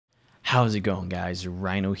How's it going, guys?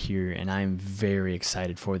 Rhino here, and I'm very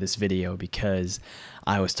excited for this video because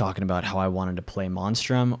I was talking about how I wanted to play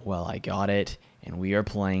Monstrum. Well, I got it, and we are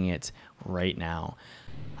playing it right now.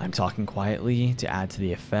 I'm talking quietly to add to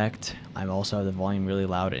the effect. I also have the volume really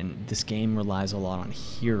loud, and this game relies a lot on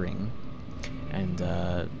hearing. And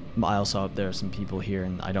I also, there are some people here,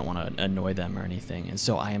 and I don't want to annoy them or anything. And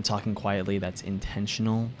so I am talking quietly. That's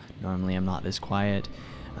intentional. Normally, I'm not this quiet.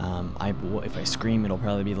 If I scream, it'll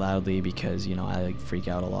probably be loudly because, you know, I freak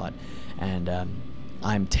out a lot. And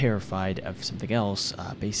I'm terrified of something else.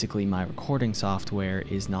 Basically, my recording software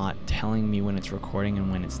is not telling me when it's recording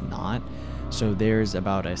and when it's not. So there's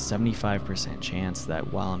about a 75% chance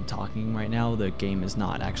that while I'm talking right now, the game is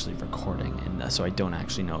not actually recording. And so I don't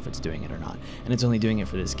actually know if it's doing it or not. And it's only doing it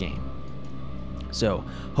for this game. So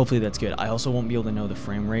hopefully that's good. I also won't be able to know the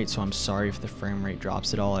frame rate, so I'm sorry if the frame rate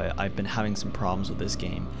drops at all. I've been having some problems with this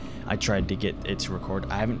game. I tried to get it to record.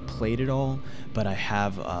 I haven't played it all, but I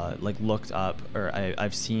have like looked up, or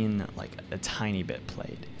I've seen like a tiny bit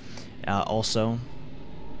played. Also,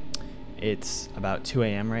 it's about 2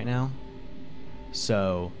 a.m. right now,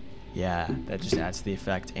 so yeah, that just adds to the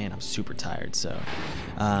effect, and I'm super tired. So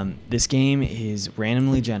this game is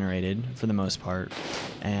randomly generated for the most part,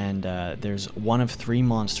 and there's one of 3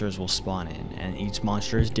 monsters will spawn in, and each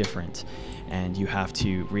monster is different, and you have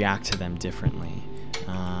to react to them differently.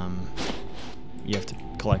 You have to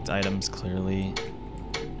collect items clearly,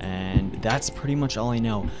 and that's pretty much all I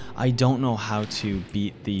know. I don't know how to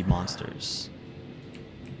beat the monsters.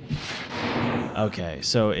 Okay,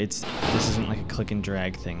 so this isn't like a click and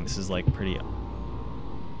drag thing. This is like pretty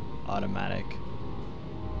automatic.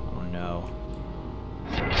 Oh no.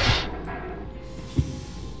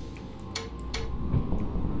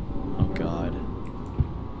 Oh god.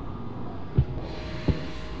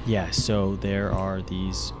 Yeah, so there are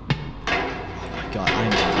these. Oh my god,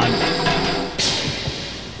 I'm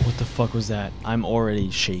what the fuck was that? I'm already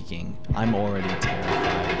shaking. I'm already terrified.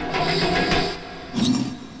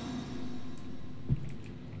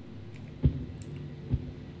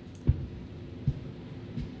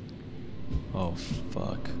 Oh,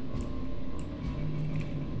 fuck.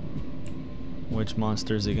 Which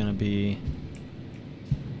monster is it gonna be?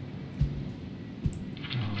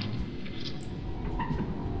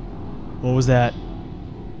 What was that?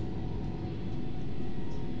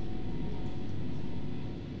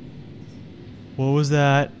 What was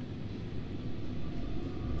that?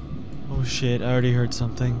 Oh shit, I already heard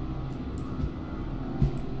something.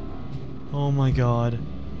 Oh my god.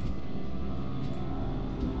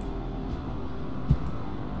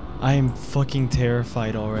 I am fucking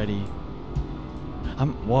terrified already.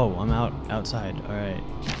 Whoa, I'm outside. Alright.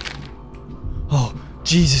 Oh,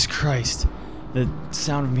 Jesus Christ. The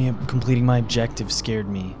sound of me completing my objective scared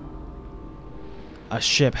me. A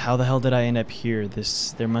ship. How the hell did I end up here?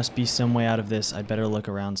 There must be some way out of this. I better look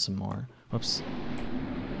around some more. Whoops.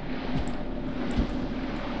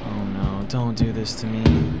 Oh no, don't do this to me.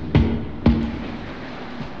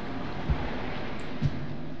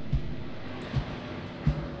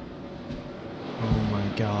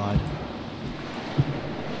 God,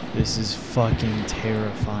 this is fucking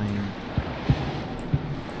terrifying.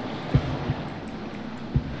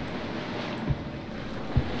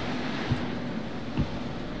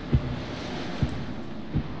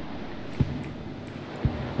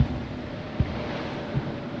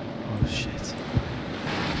 Oh shit.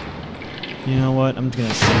 You know what? I'm just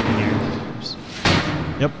gonna sit in here. Oops.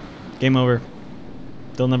 Yep, game over.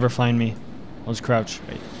 They'll never find me. I'll just crouch.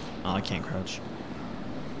 Wait. Oh, I can't crouch.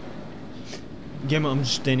 Game, I'm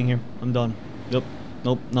just standing here. I'm done. Yep.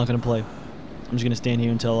 Nope, not gonna play. I'm just gonna stand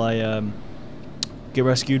here until I get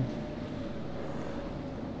rescued.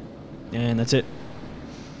 And that's it.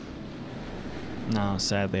 No,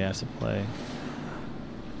 sadly I have to play.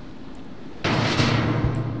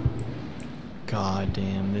 God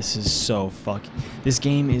damn, this is so fucking... This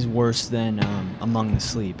game is worse than Among the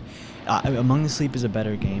Sleep. Among the Sleep is a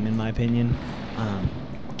better game in my opinion.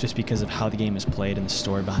 Just because of how the game is played and the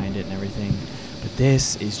story behind it and everything. But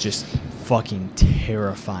this is just fucking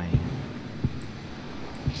terrifying.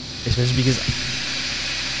 Especially because...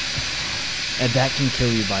 And that can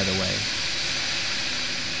kill you, by the way.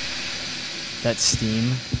 That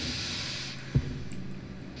steam.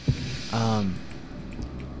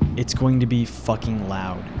 It's going to be fucking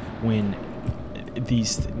loud when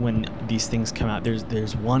these things come out.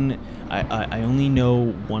 There's one... I only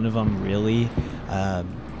know one of them really.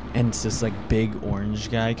 And it's this like big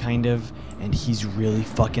orange guy kind of, and he's really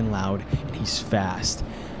fucking loud and he's fast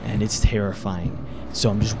and it's terrifying. So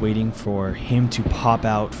I'm just waiting for him to pop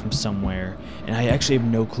out from somewhere, and I actually have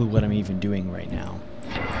no clue what I'm even doing right now.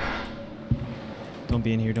 Don't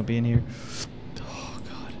be in here. Don't be in here. Oh,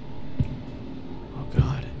 God. Oh,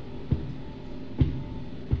 God.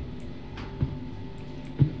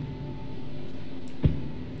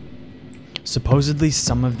 Supposedly,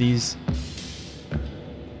 some of these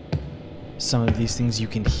things you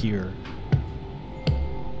can hear.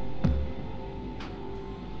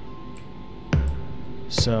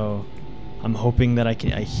 So, I'm hoping that I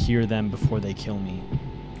hear them before they kill me.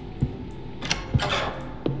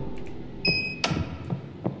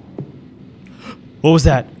 What was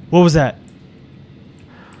that? What was that?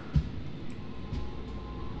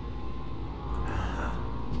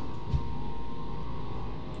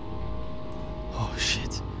 Oh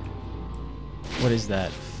shit. What is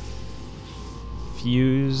that?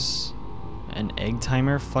 Fuse an egg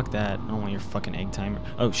timer? Fuck that. I don't want your fucking egg timer.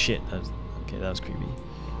 Oh shit. Okay, that was creepy.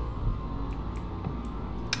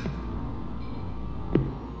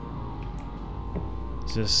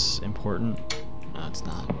 Is this important? No, it's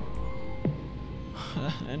not.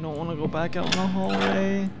 I don't want to go back out in the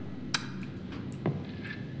hallway.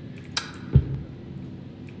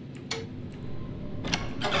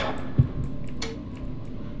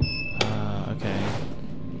 Okay.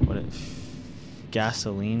 What if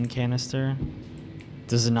gasoline canister?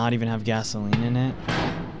 Does it not even have gasoline in it?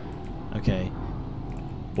 Okay.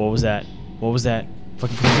 What was that? What was that?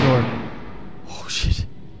 Fucking close the door. Oh shit.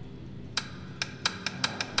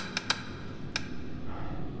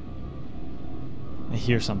 I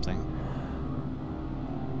hear something.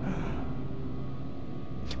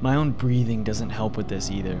 My own breathing doesn't help with this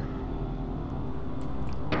either.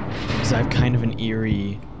 Because I have kind of an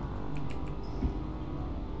eerie...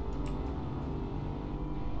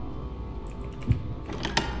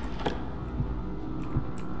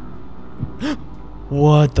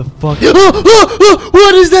 What the fuck?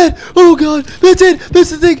 What is that? Oh god, that's it!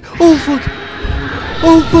 That's the thing! Oh fuck!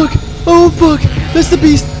 Oh fuck! Oh fuck! That's the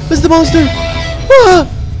beast! That's the monster! Ah!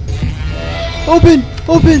 Open!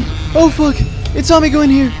 Open! Oh fuck! It saw me go in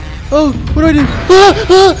here! Oh, what do I do? Ah!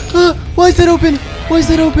 Ah! Ah! Why is that open? Why is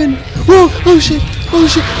that open? Whoa! Oh shit! Oh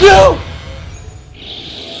shit! No!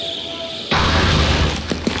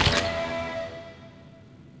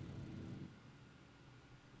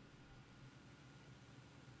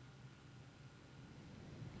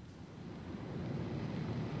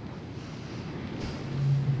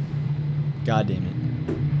 God damn it.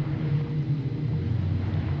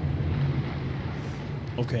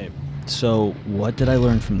 Okay, so what did I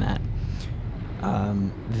learn from that?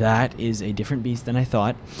 That is a different beast than I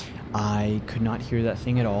thought. I could not hear that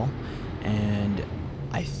thing at all, and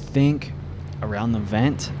I think around the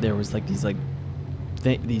vent there was like these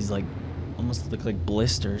almost look like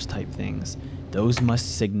blisters type things. Those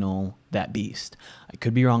must signal that beast. I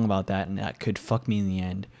could be wrong about that, and that could fuck me in the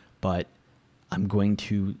end, but I'm going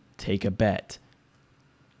to take a bet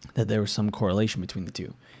that there was some correlation between the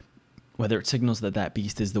two. Whether it signals that that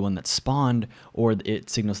beast is the one that spawned, or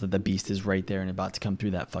it signals that the beast is right there and about to come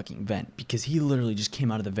through that fucking vent. Because he literally just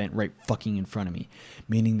came out of the vent right fucking in front of me.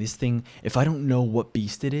 Meaning this thing, if I don't know what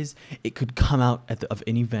beast it is, it could come out of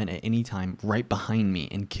any vent at any time right behind me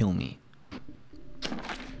and kill me.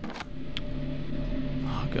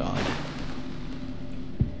 Oh god.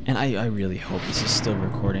 And I really hope this is still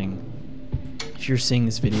recording. If you're seeing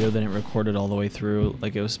this video, then it recorded all the way through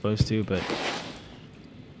like it was supposed to, but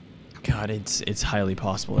God, it's highly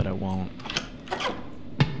possible that I won't.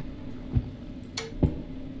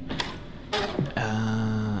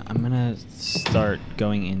 I'm gonna start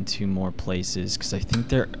going into more places because I think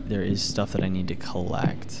there is stuff that I need to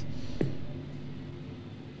collect.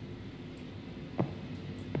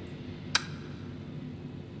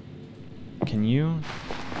 Can you?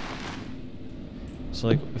 So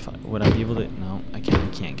like, would I be able to? No, I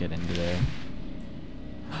can't get into there.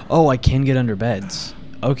 Oh, I can get under beds.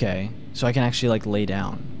 Okay, so I can actually like lay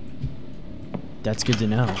down. That's good to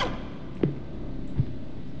know.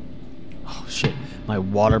 Oh shit, my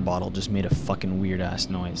water bottle just made a fucking weird ass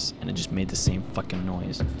noise, and it just made the same fucking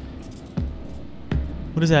noise.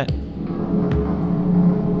 What is that?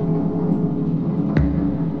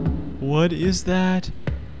 What is that?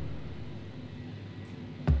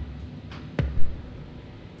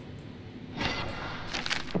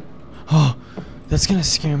 Oh, that's gonna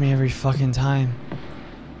scare me every fucking time.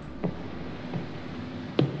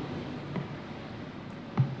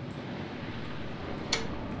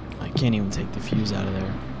 I can't even take the fuse out of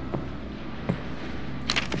there.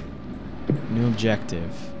 New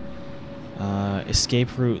objective.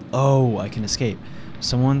 Escape route. Oh, I can escape.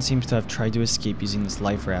 Someone seems to have tried to escape using this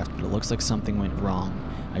life raft, but it looks like something went wrong.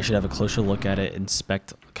 I should have a closer look at it.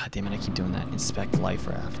 Inspect. God damn it, I keep doing that. Inspect life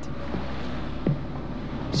raft.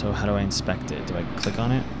 So how do I inspect it? Do I click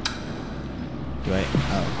on it? Do I?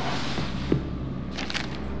 Oh.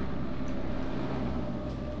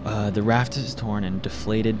 The raft is torn and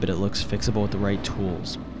deflated, but it looks fixable with the right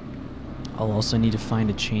tools. I'll also need to find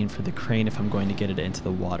a chain for the crane if I'm going to get it into the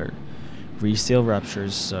water. Reseal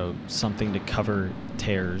ruptures, so something to cover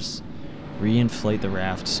tears. Reinflate the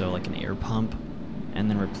raft, so like an air pump. And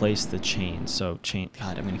then replace the chain. So chain,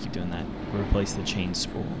 God, I'm gonna keep doing that. Replace the chain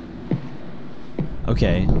spool.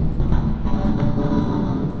 Okay.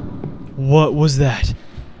 What was that?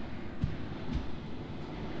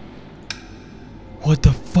 What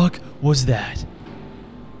the fuck was that?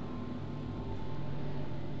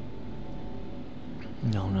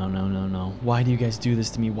 No, no, no, no, no. Why do you guys do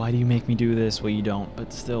this to me? Why do you make me do this? Well, you don't,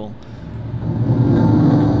 but still.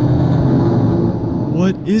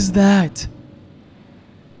 What is that?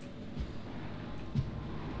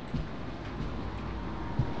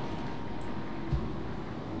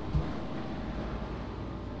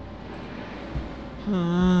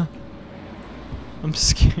 I'm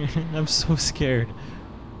scared. I'm so scared.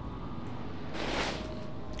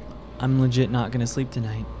 I'm legit not gonna sleep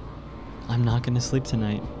tonight. I'm not gonna sleep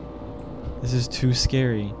tonight. This is too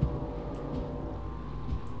scary.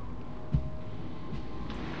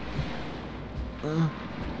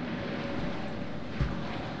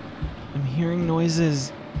 I'm hearing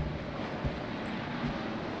noises.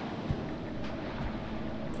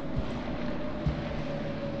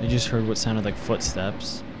 I just heard what sounded like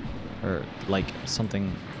footsteps. Or like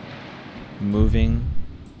something moving.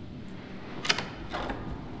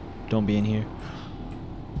 Don't be in here.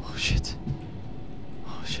 Oh shit.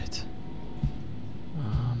 Oh shit.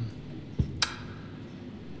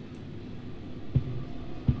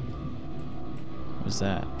 What's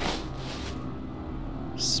that?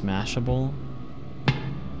 Smashable?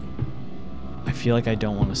 I feel like I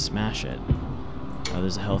don't want to smash it. Oh,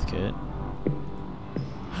 there's a health kit.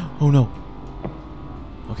 Oh no.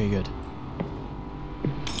 Okay, good.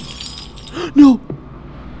 No!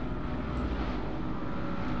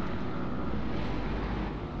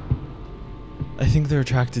 I think they're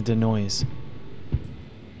attracted to noise.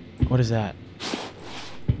 What is that?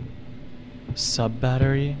 Sub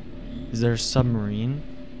battery? Is there a submarine?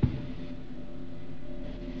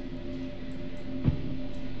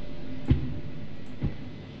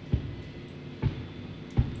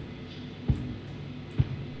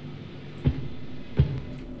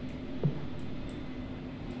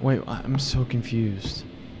 Wait, I'm so confused.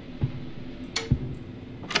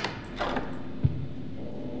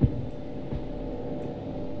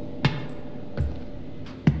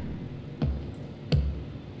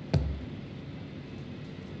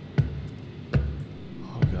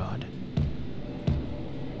 Oh God.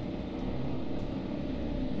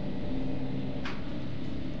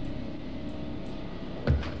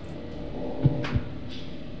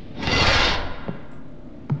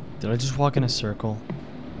 Did I just walk in a circle?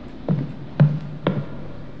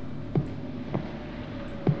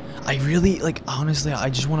 I really, like, honestly, I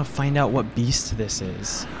just want to find out what beast this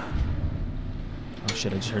is. Oh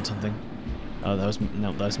shit, I just heard something. Oh, that was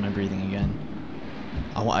my breathing again.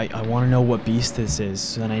 I want to know what beast this is,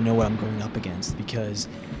 so then I know what I'm going up against, because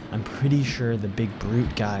I'm pretty sure the big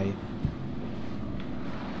brute guy...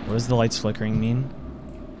 What does the lights flickering mean?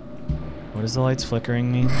 What does the lights flickering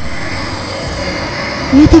mean?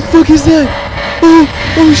 What the fuck is that?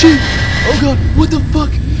 Oh shit! Oh God, what the fuck?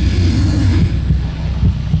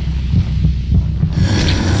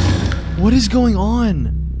 What is going on?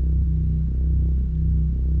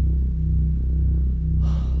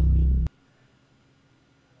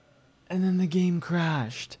 And then the game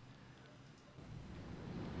crashed.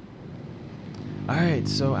 Alright,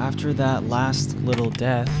 so after that last little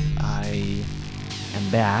death, I am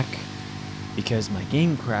back because my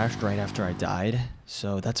game crashed right after I died,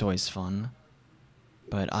 so that's always fun.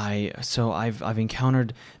 But I've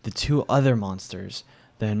encountered the two other monsters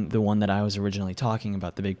than the one that I was originally talking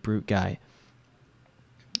about, the big brute guy,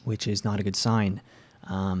 which is not a good sign.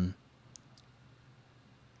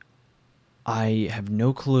 I have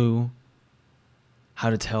no clue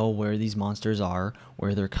how to tell where these monsters are,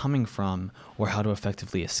 where they're coming from, or how to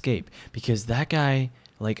effectively escape. Because that guy,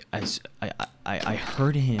 like, I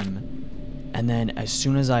heard him, and then as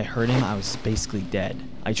soon as I heard him, I was basically dead.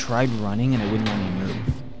 I tried running and it wouldn't let me move.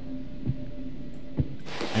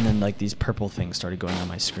 And then, like, these purple things started going on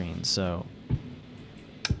my screen, so...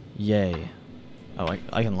 Yay. Oh,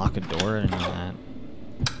 I can lock a door? I didn't know that.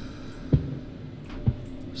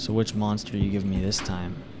 So which monster are you giving me this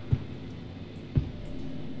time?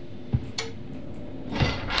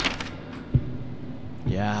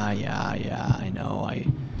 Yeah, I know.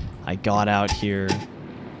 I got out here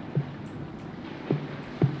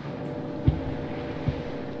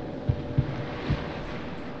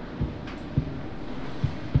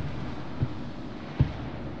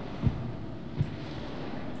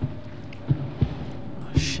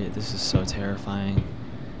This is so terrifying.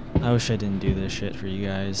 I wish I didn't do this shit for you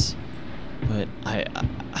guys. But I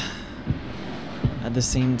at the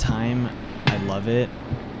same time, I love it,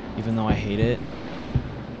 even though I hate it.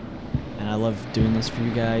 And I love doing this for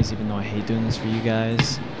you guys, even though I hate doing this for you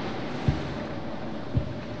guys.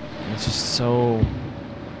 And it's just so...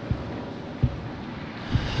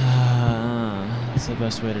 that's the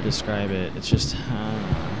best way to describe it. It's just...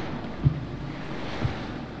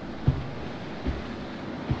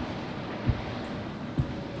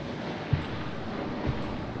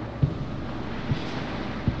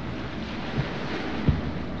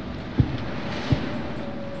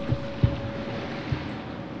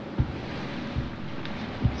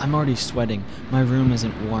 I'm already sweating. My room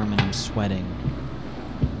isn't warm and I'm sweating.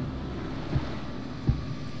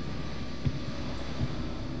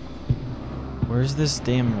 Where's this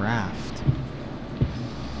damn raft?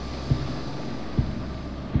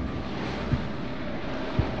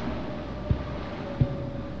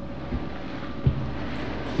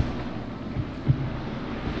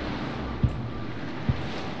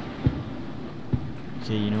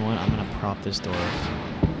 Okay, you know what? I'm gonna prop this door.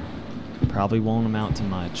 Probably won't amount to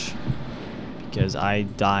much because I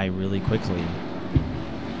die really quickly.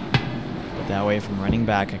 But that way, if I'm running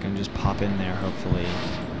back, I can just pop in there, hopefully,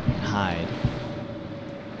 and hide.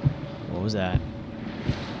 What was that?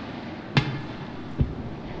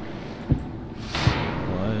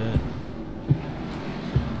 What?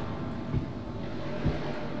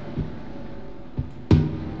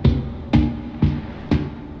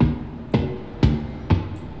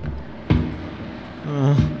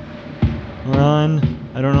 Run.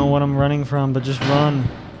 I don't know what I'm running from, but just run.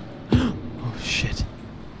 Oh, shit.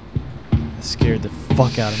 That scared the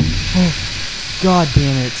fuck out of me. Oh, god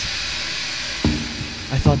damn it.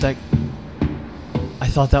 I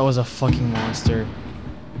thought that was a fucking monster.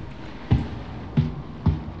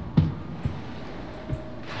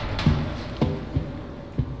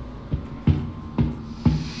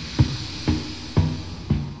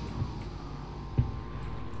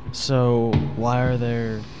 So, why are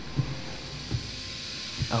there...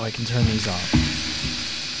 Oh, I can turn these off.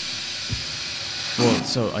 Well,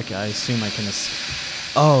 so like, I assume I can...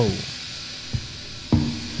 Oh!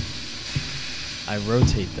 I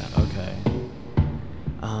rotate them, okay.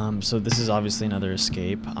 So this is obviously another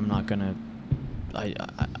escape. I'm not gonna...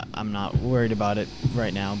 I'm not worried about it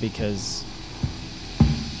right now because...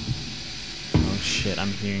 Oh shit,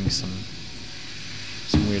 I'm hearing some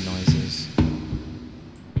weird noises.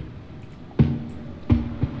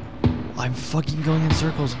 I'm fucking going in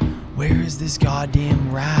circles. Where is this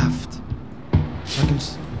goddamn raft? So I can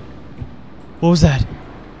just... What was that?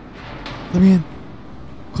 Let me in.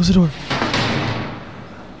 Close the door.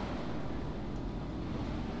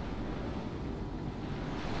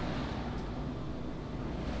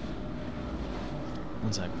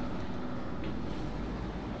 One sec.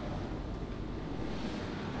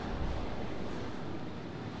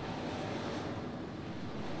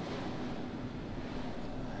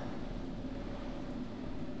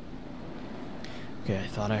 Okay, I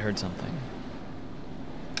thought I heard something.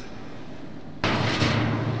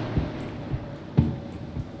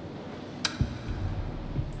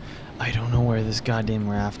 I don't know where this goddamn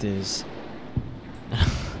raft is.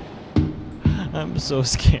 I'm so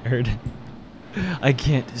scared. I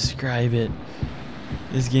can't describe it.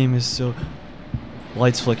 This game is so...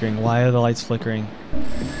 Lights flickering. Why are the lights flickering?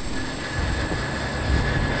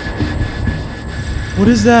 What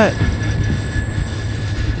is that?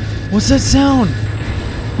 What's that sound?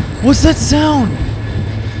 What's that sound?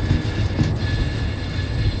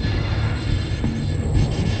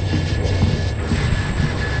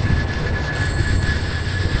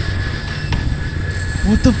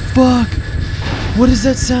 What the fuck? What is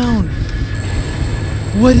that sound?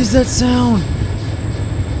 What is that sound?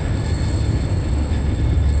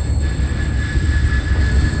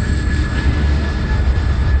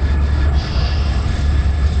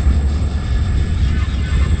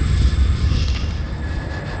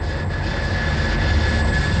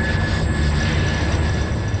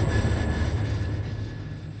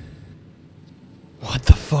 What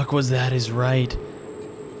the fuck was that is right?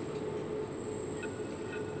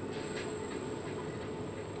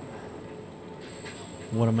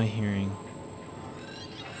 What am I hearing?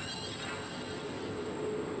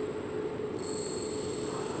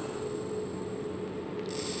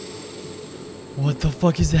 What the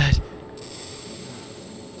fuck is that?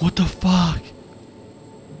 What the fuck?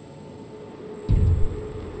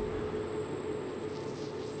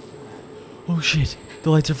 Oh shit, the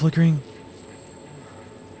lights are flickering.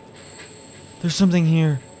 There's something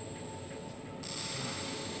here.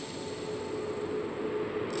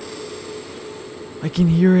 I can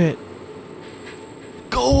hear it.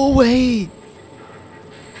 Go away!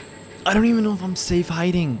 I don't even know if I'm safe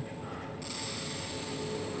hiding.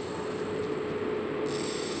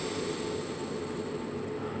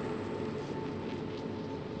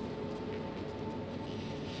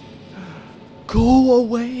 Go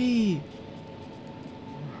away!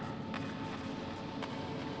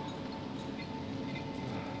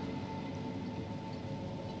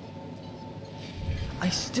 I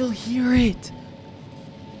still hear it.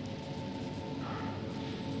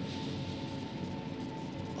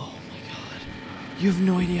 Oh my god. You have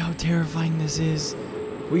no idea how terrifying this is.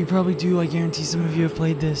 Well, you probably do. I guarantee some of you have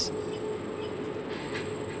played this.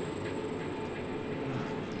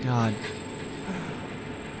 God.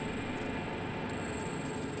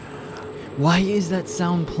 Why is that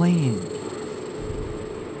sound playing?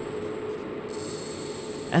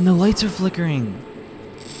 And the lights are flickering.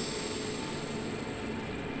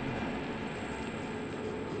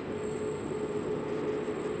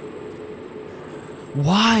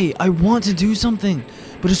 Why? I want to do something,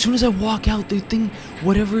 but as soon as I walk out, the thing,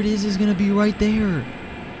 whatever it is gonna be right there.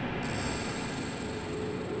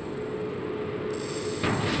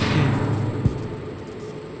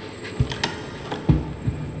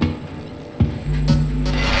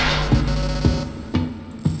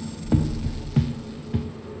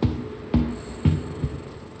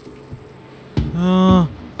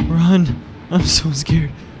 Run! I'm so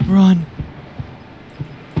scared. Run!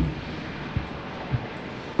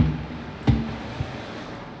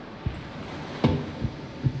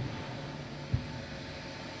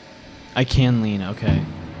 I can lean, okay.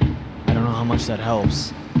 I don't know how much that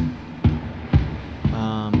helps.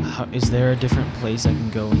 Is there a different place I can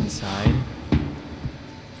go inside?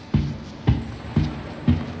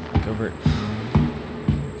 Like over...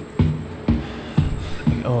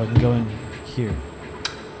 Oh, I can go in here.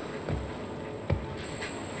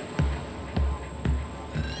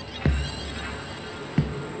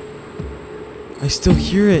 I still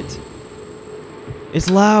hear it. It's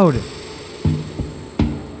loud.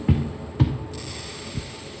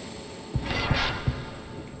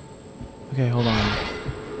 Okay, hold on.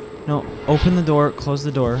 No, open the door, close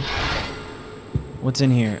the door. What's in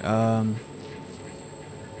here?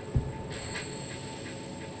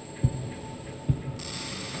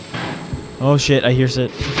 Oh shit, I hear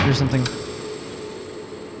something.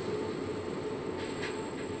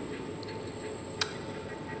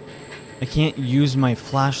 I can't use my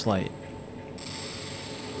flashlight.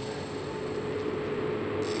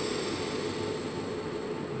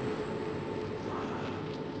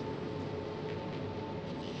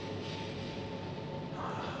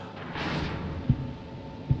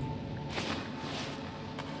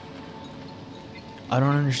 I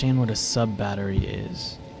don't understand what a sub-battery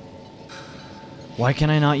is. Why can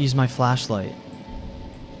I not use my flashlight?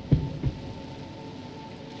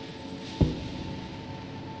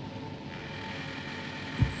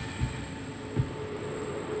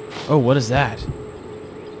 Oh, what is that?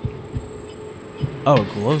 Oh, a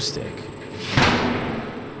glow stick.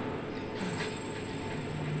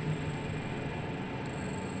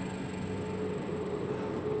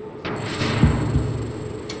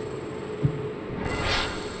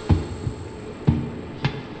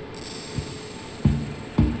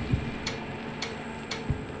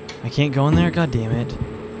 I can't go in there? God damn it.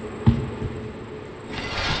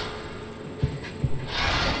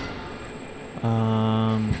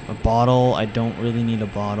 A bottle. I don't really need a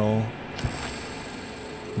bottle.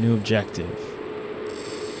 New objective.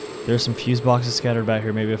 There's some fuse boxes scattered back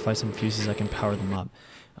here. Maybe if I find some fuses, I can power them up.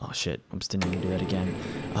 Oh shit. Oops, didn't even do that again.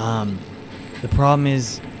 The problem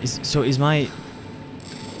is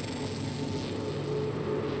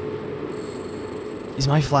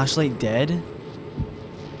my flashlight dead?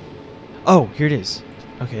 Oh, here it is.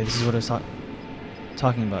 Okay, this is what I was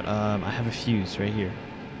talking about. I have a fuse right here.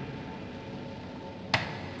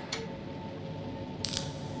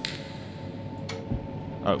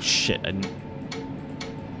 Oh shit, I didn't...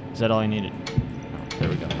 Is that all I needed? Oh, there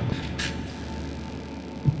we go.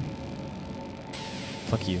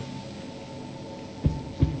 Fuck you.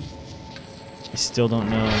 I still don't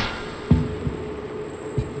know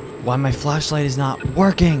why my flashlight is not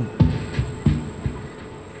working.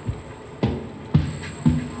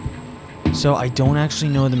 So I don't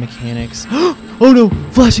actually know the mechanics. Oh no!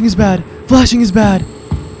 Flashing is bad! Flashing is bad!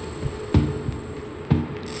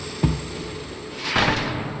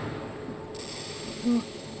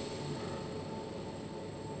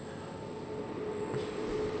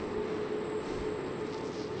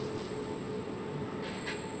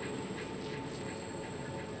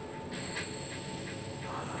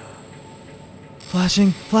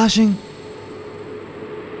 Flashing! Flashing!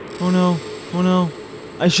 Oh no. Oh no.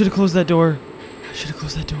 I should have closed that door. I should have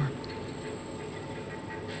closed that door.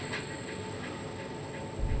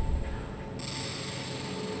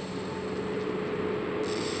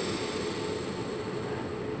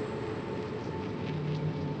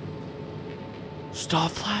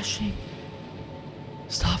 Stop flashing.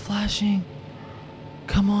 Stop flashing.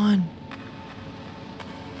 Come on.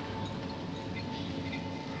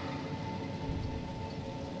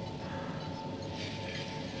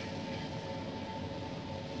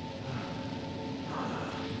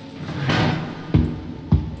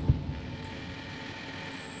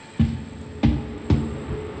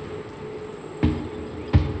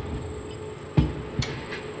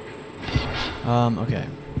 Okay.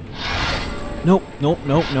 Nope, nope,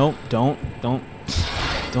 nope, nope.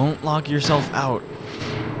 Don't lock yourself out.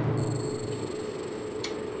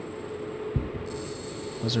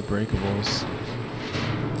 Those are breakables.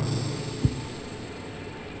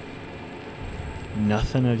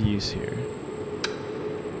 Nothing of use here.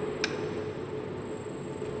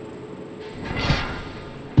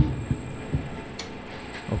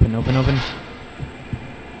 Open, open, open.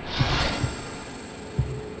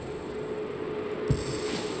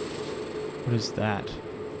 What is that?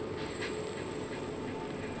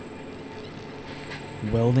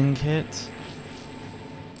 Welding kit?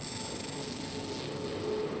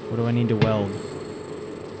 What do I need to weld?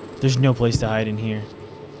 There's no place to hide in here.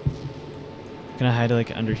 Can I hide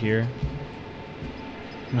like under here?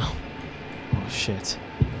 No. Oh shit.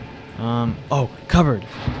 Oh, cupboard.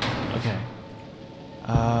 Okay.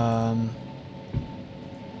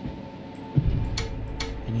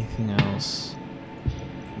 Anything else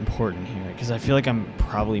important here? Because I feel like I'm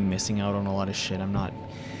probably missing out on a lot of shit. I'm not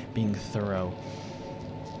being thorough.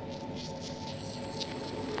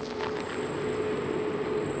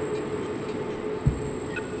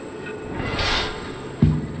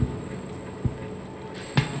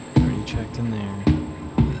 Already checked in there.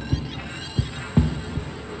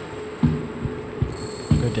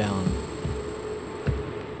 I'll go down.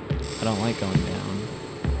 I don't like going down.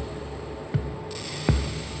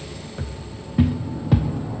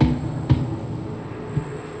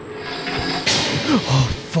 Oh,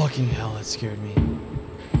 fucking hell, that scared me.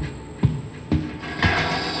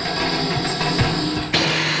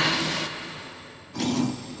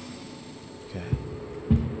 Okay.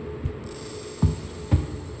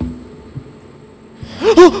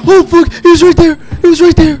 Oh, fuck! It was right there! It was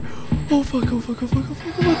right there! Oh, fuck, oh, fuck, oh, fuck, oh,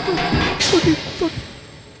 fuck, oh,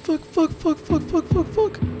 fuck, fuck, fuck, fuck, fuck, fuck, fuck,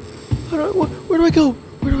 fuck. How do I, where do I go?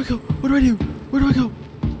 Where do I go? What do I do? Where do I go?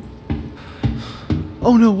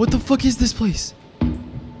 Oh no, what the fuck is this place?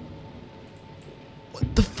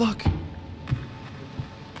 What the fuck?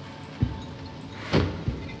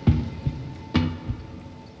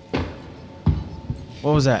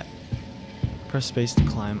 What was that? Press space to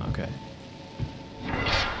climb, okay.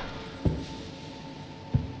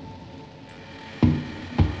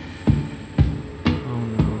 Oh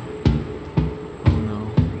no. Oh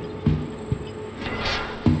no.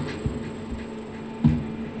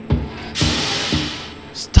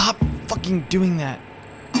 Stop fucking doing that.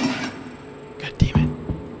 God damn it.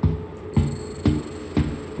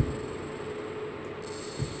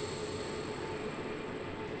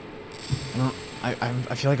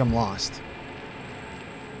 I feel like I'm lost.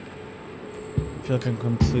 I feel like I'm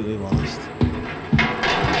completely lost.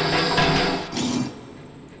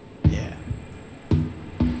 Yeah.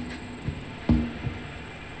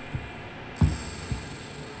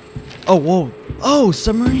 Oh, whoa. Oh,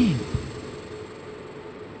 submarine.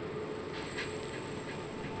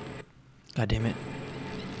 God damn it.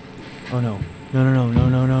 Oh no. No, no, no, no,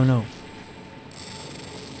 no, no, no.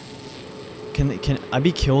 Can I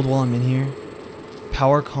be killed while I'm in here?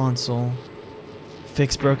 Power console.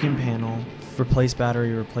 Fix broken panel. Replace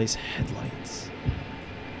battery, replace headlights.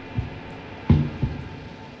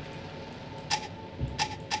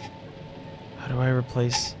 How do I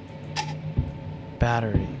replace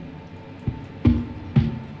battery?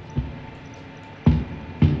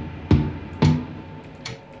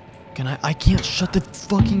 Can I can't shut the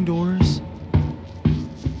fucking doors?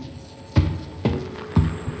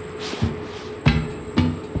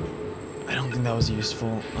 I don't think that was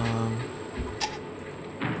useful.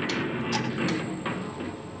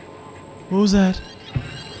 What was that?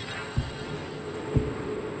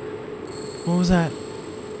 What was that?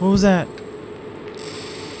 What was that?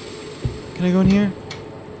 Can I go in here?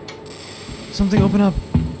 Something open up.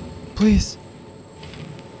 Please.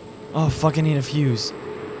 Oh, fuck, I need a fuse.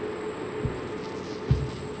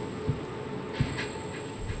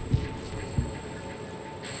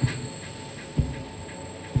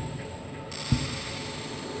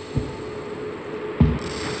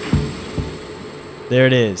 There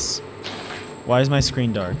it is. Why is my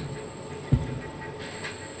screen dark?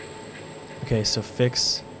 Okay, so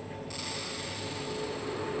fix.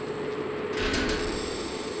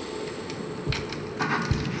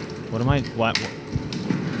 What am I? Why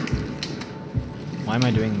am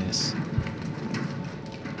I doing this?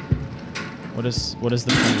 What is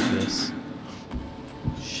the point of this?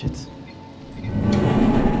 Shit.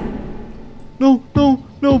 No, no,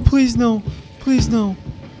 no, please no. Please no.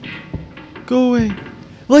 Go away.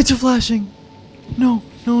 Lights are flashing. No,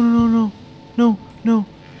 no, no, no, no. No, no,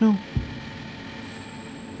 no.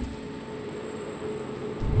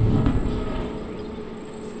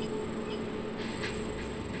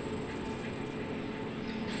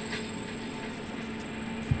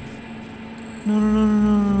 No, no, no, no,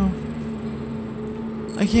 no,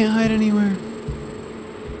 no. I can't hide anywhere.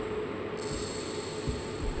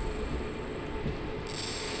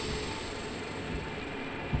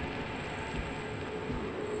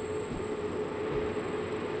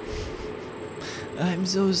 I'm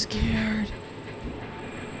so scared.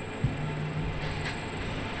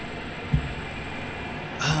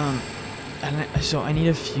 So I need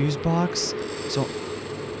a fuse box. So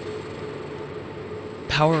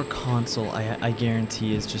power console, I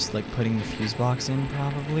guarantee is just like putting the fuse box in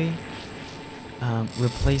probably.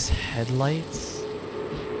 Replace headlights.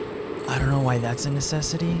 I don't know why that's a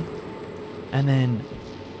necessity. And then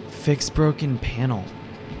fix broken panel.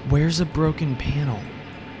 Where's a broken panel?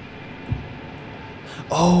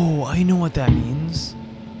 Oh, I know what that means.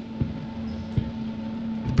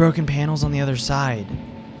 The broken panel's on the other side.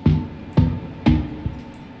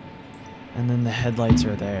 And then the headlights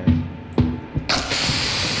are there.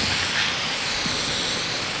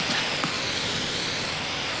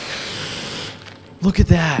 Look at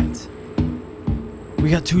that. We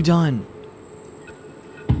got 2 done.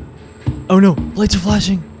 Oh no, lights are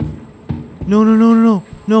flashing. No, no, no, no, no.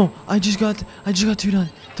 No, I just got 2 done.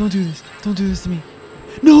 Don't do this. Don't do this to me.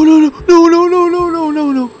 No, no, no, no, no, no, no, no,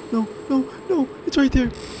 no, no, no, no, no. It's right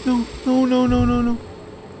there. No, no, no, no, no, no.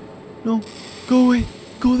 No. Go away.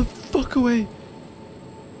 Go the fuck away.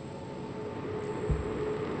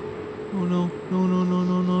 Oh no. No, no, no,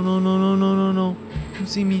 no, no, no, no, no, no, no, no. Don't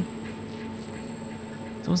see me.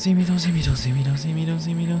 Don't see me, don't see me, don't see me, don't see me, don't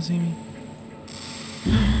see me, don't see me.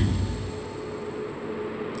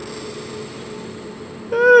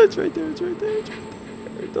 It's right there, it's right there, it's right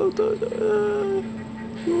there. Don't.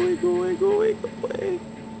 Go away, go away, go away, go away.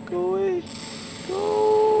 Go away.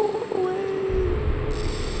 Go away.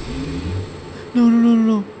 No, no, no,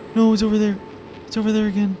 no, no. No, it's over there. It's over there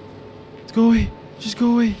again. Let's go away. Just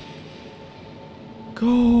go away.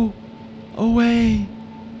 Go away.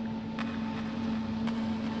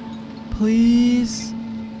 Please.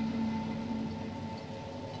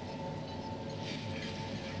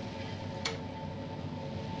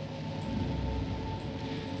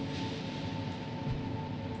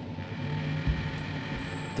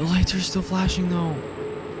 The lights are still flashing though.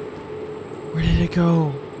 Where did it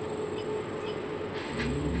go?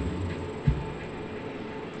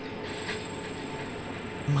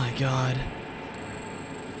 My God.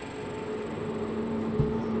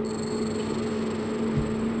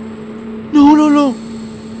 No, no, no.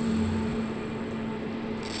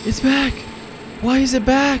 It's back. Why is it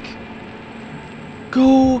back?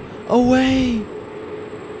 Go away.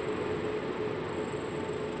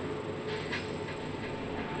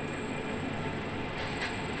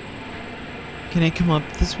 Can I come up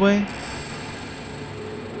this way?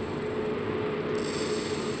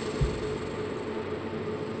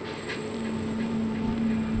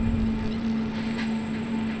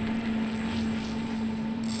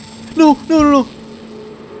 No, no, no, no.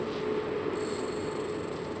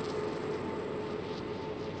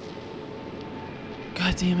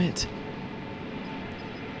 God damn it.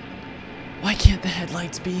 Why can't the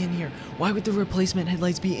headlights be in here? Why would the replacement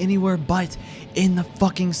headlights be anywhere but in the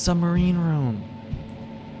fucking submarine room?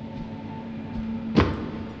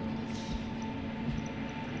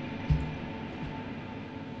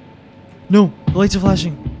 No, the lights are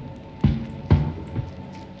flashing.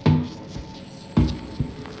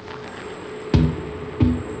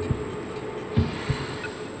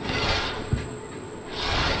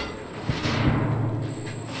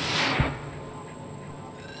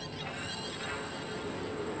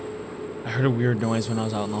 I heard a weird noise when I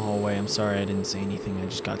was out in the hallway. I'm sorry I didn't say anything. I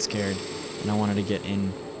just got scared and I wanted to get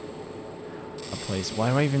in a place. Why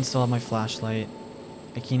do I even still have my flashlight?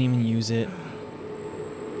 I can't even use it.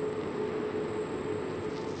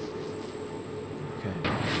 Okay.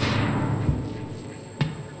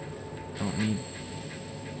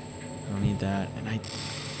 Don't need that. And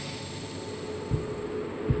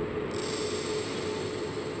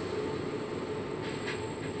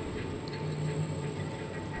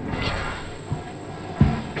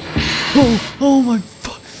Oh, oh my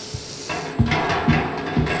fuck.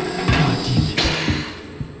 God damn it.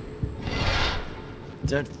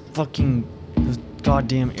 That fucking, those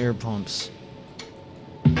goddamn air pumps.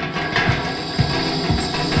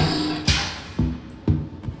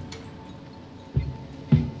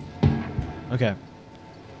 Okay.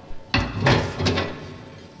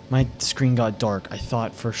 My screen got dark. I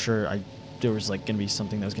thought for sure there was like gonna be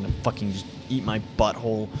something that was gonna fucking just eat my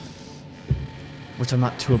butthole. Which I'm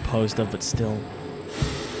not too opposed of, but still.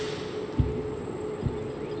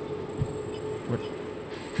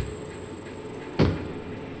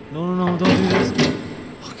 No, no, no, don't do this.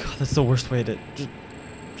 Oh god, that's the worst way to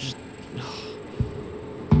just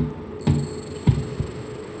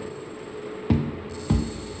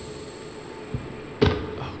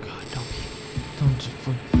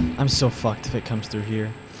I'm so fucked if it comes through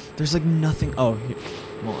here. There's like nothing. Oh, here.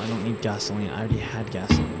 Well, I don't need gasoline. I already had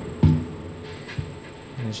gasoline.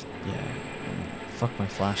 Yeah. Fuck my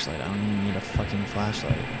flashlight. I don't even need a fucking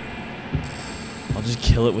flashlight. I'll just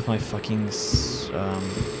kill it with my fucking,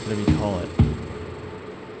 whatever you call it.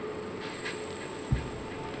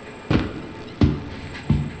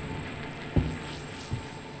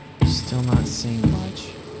 Still not seeing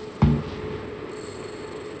much.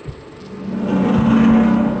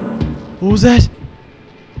 What was that?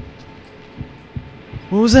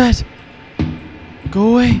 What was that?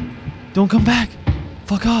 Go away. Don't come back.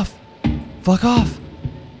 Fuck off. Fuck off.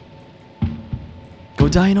 Go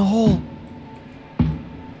die in a hole.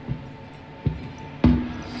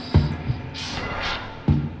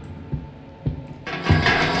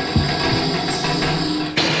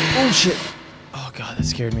 Oh shit. Oh god, that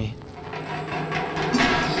scared me.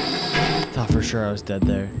 Thought for sure I was dead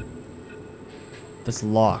there. That's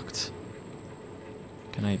locked.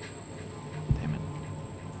 Can I... Damn it.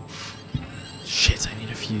 Shit, I need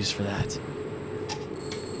a fuse for that.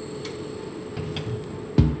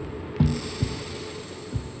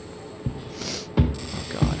 Oh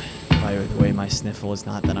god. By the way, my sniffle is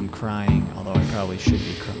not that I'm crying, although I probably should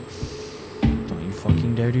be crying. Don't you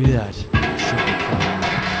fucking dare do that. I should be crying,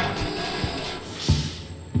 but I'm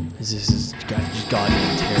not. This is just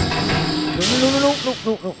goddamn terrifying.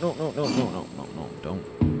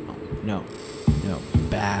 No,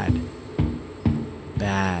 bad.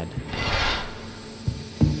 Bad.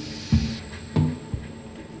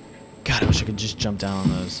 God, I wish I could just jump down on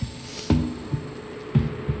those.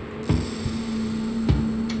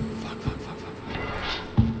 Fuck.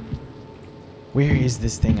 Where is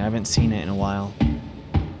this thing? I haven't seen it in a while.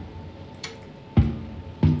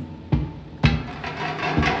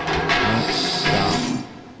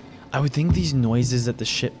 I would think these noises at the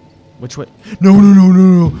ship. Which way? No.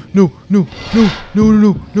 The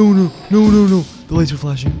lights are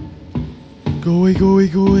flashing. Go away.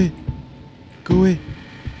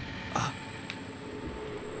 Ah.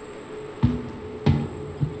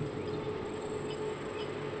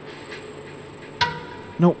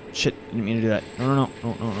 No, shit. I didn't mean to do that. No.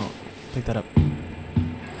 Pick that up.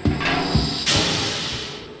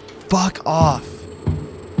 Fuck off.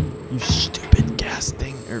 You stupid gas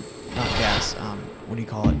thing. Or not gas, what do you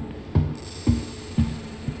call it?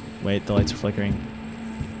 Wait, the lights are flickering.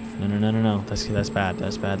 No. That's bad.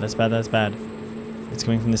 That's bad. It's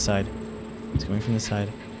coming from this side.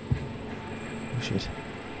 Oh shit.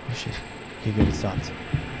 Okay, good, it stopped.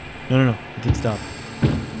 No, it did stop.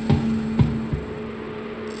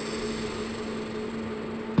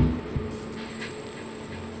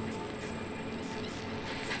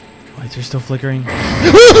 Lights are still flickering. Oh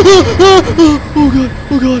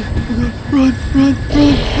god. Run. No.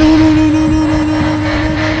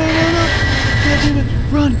 God damn it.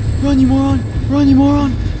 Run, you moron. Run, you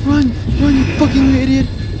fucking idiot.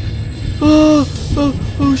 Oh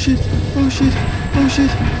shit.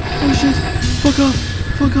 Fuck off.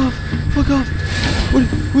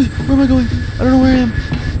 Where am I going? I don't know where I am.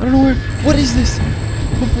 What is this?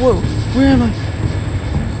 Where am I?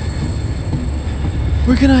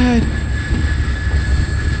 Where can I hide?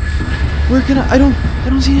 I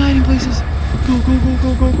don't see any hiding places. Go.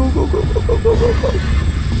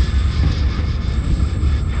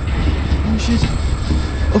 Oh shit.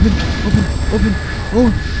 Open. Oh,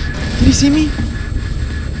 did he see me?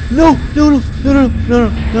 No.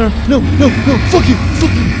 Fuck you.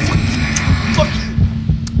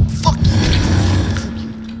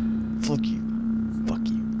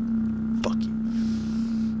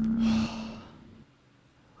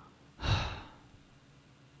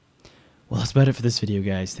 Well, that's about it for this video,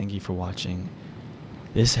 guys. Thank you for watching.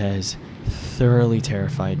 This has thoroughly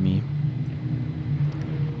terrified me.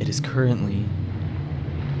 It is currently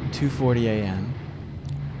 2:40 a.m.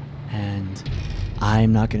 and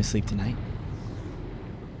I'm not gonna sleep tonight.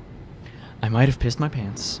 I might have pissed my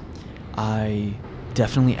pants. I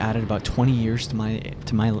definitely added about 20 years to my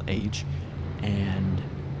age, and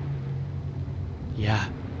yeah,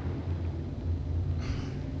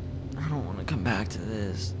 I don't want to come back to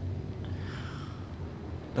this,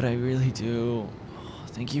 but I really do.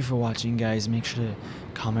 Thank you for watching, guys. Make sure to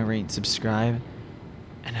comment, rate, and subscribe,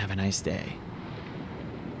 and have a nice day.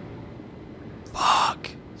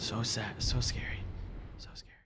 Fuck. So sad. So scary.